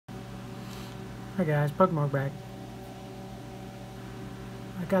Hi guys, Pokemon back.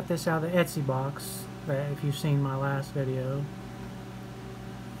 I got this out of the Etsy box that if you've seen my last video.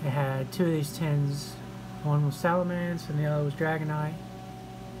 It had two of these tins. One was Salamence and the other was Dragonite.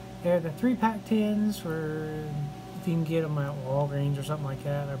 They're the 3-pack tins for, if you can get them at Walgreens or something like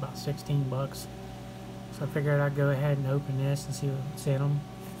that, they're about 16 bucks. So I figured I'd go ahead and open this and see what's in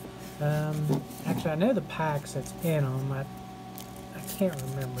them. Actually, I know the packs that's in them. I can't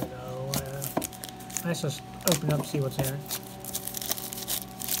remember though. Let's just open up and see what's in it.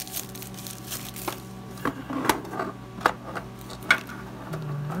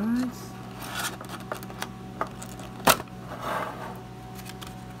 Alright.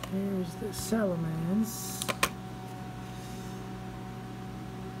 Here's the Salamence.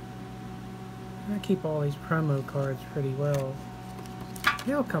 I keep all these promo cards pretty well.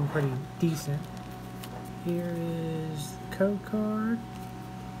 They'll come pretty decent. Here is the code card.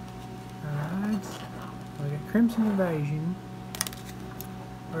 Alright. We got Crimson Invasion,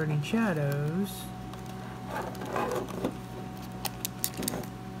 Burning Shadows,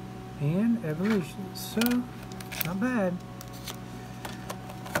 and Evolutions. So, not bad.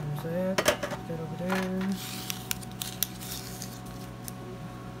 There's that. Put that over there.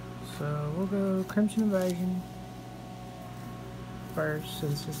 So, we'll go Crimson Invasion first,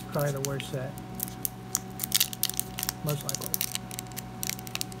 since this is probably the worst set. Most likely.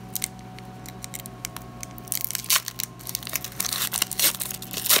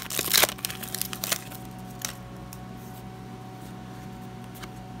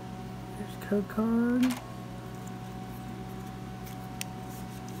 Code card. I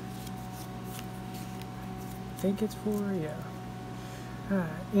think it's for, yeah. Alright,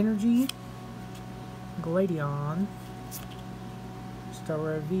 Energy, Gladion,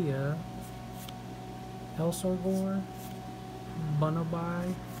 Staravia, Elsargor,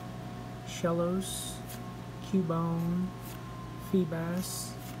 Bunobai, Shellos, Cubone,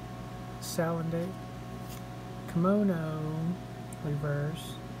 Feebas, Salandit, Kimono,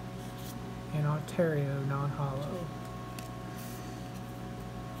 Reverse, and Ontario non-hollow.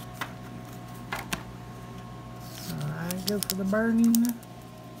 Alright, go for the Burning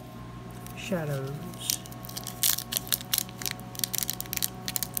Shadows.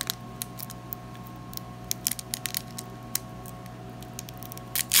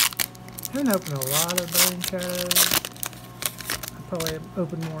 I haven't opened a lot of Burning Shadows. I probably have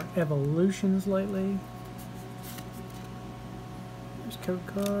opened more Evolutions lately. There's code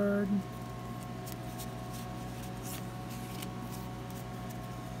card.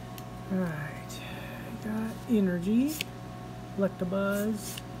 Alright, got Energy,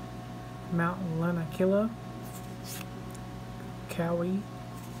 Electabuzz, Mountain Lanakilla, Cowie,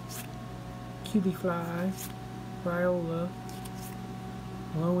 Cubefly, Viola,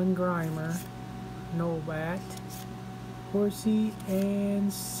 Lowen Grimer, Nolbat, Horsey,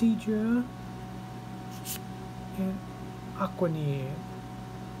 and Seadra, and Aquanid,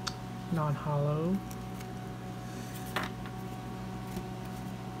 non-hollow.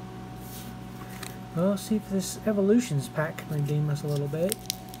 Well, see if this Evolutions pack can redeem us a little bit.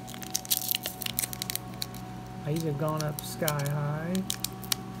 These have gone up sky high.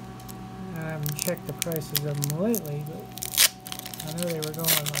 I haven't checked the prices of them lately, but I know they were going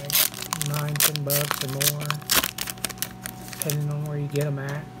like $9–10 or more, depending on where you get them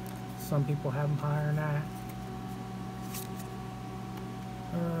at. Some people have them higher than that.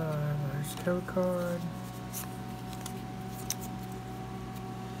 There's code card.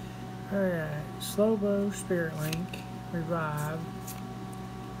 Alright, Slowbo, Spirit Link, Revive,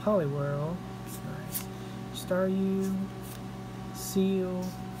 Poliwhirl, nice. Staryu, Seal,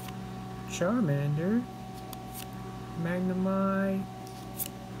 Charmander, Magnemite,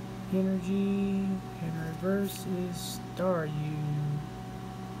 Energy, and reverse is Staryu,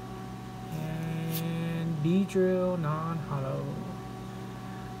 and Beedrill non-hollow.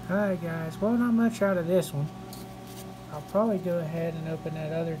 Alright guys, well, not much out of this one. I'll probably go ahead and open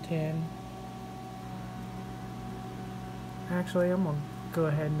that other tin. Actually, I'm going to go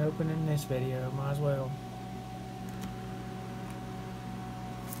ahead and open it in this video. Might as well.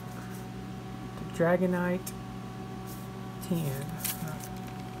 The Dragonite tin.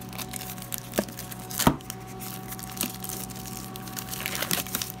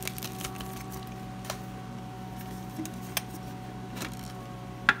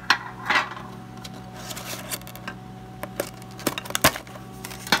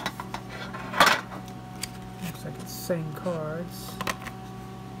 Same cards.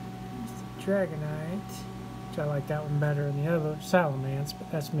 Dragonite, which I like that one better than the other Salamence,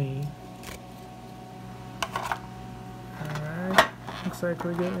 but that's me. Alright, looks looks like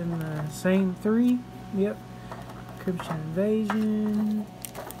we're getting the same three. Yep. Crimson Invasion,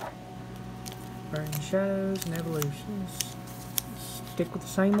 Burning Shadows, and Evolutions. Stick with the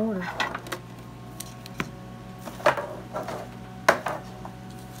same order.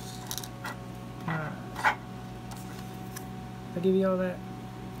 Alright. Did I give you all that?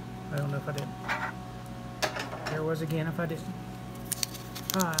 I don't know if I did. There was again if I didn't.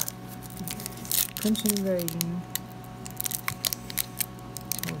 Alright. Crimson Invasion.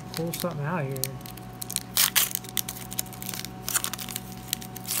 We'll pull something out of here.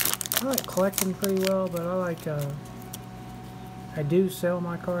 I like collecting pretty well, but I like, I do sell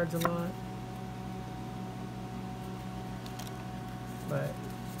my cards a lot. But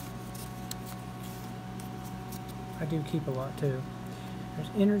I do keep a lot too. There's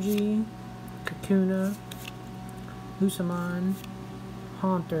Energy, Kakuna, Lusamon,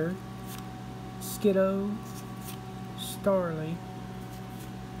 Haunter, Skiddo, Starly,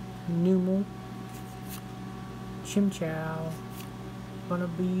 Numel, Chimchow,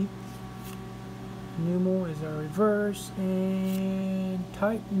 Bunnelby. Numel is a reverse, and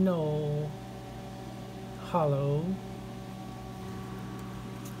Titanol Hollow.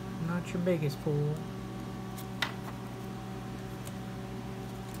 Not your biggest pool.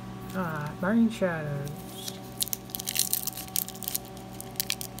 Alright, Burning Shadows.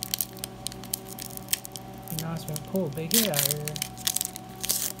 Be nice to pull a big hit out of here.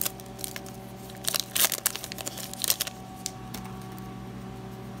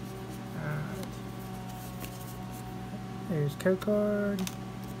 There's code card.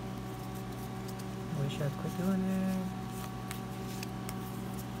 Wish I'd quit doing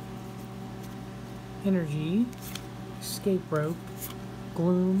that. Energy, Escape Rope,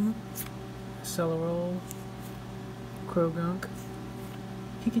 Gloom, Celeroll, Krogunk,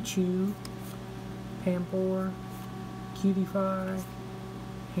 Pikachu, Pampor, Cutify,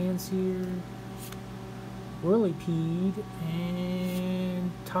 Handseer, Whirlipede,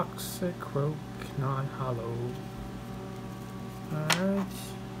 and Toxicroak non-hollow. Alright.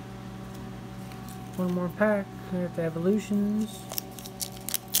 One more pack. We have the Evolutions.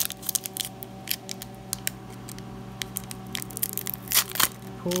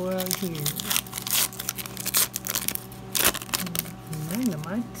 Pull out here.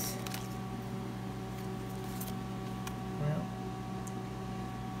 Magnemite. Well,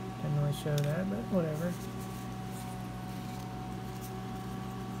 didn't really show that, but whatever.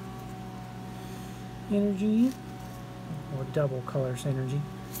 Energy. Or double colors energy.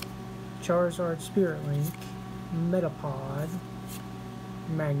 Charizard Spirit Link, Metapod,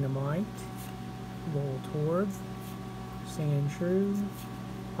 Magnemite, Voltorb, Sandshrew,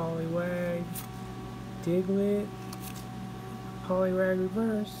 Poliwag, Diglett, Poliwag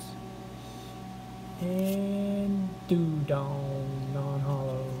Reverse, and Dewdong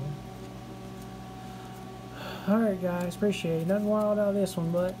non-hollow. Alright guys, appreciate it. Nothing wild out of this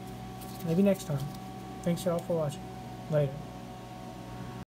one, but maybe next time. Thanks y'all for watching. Later.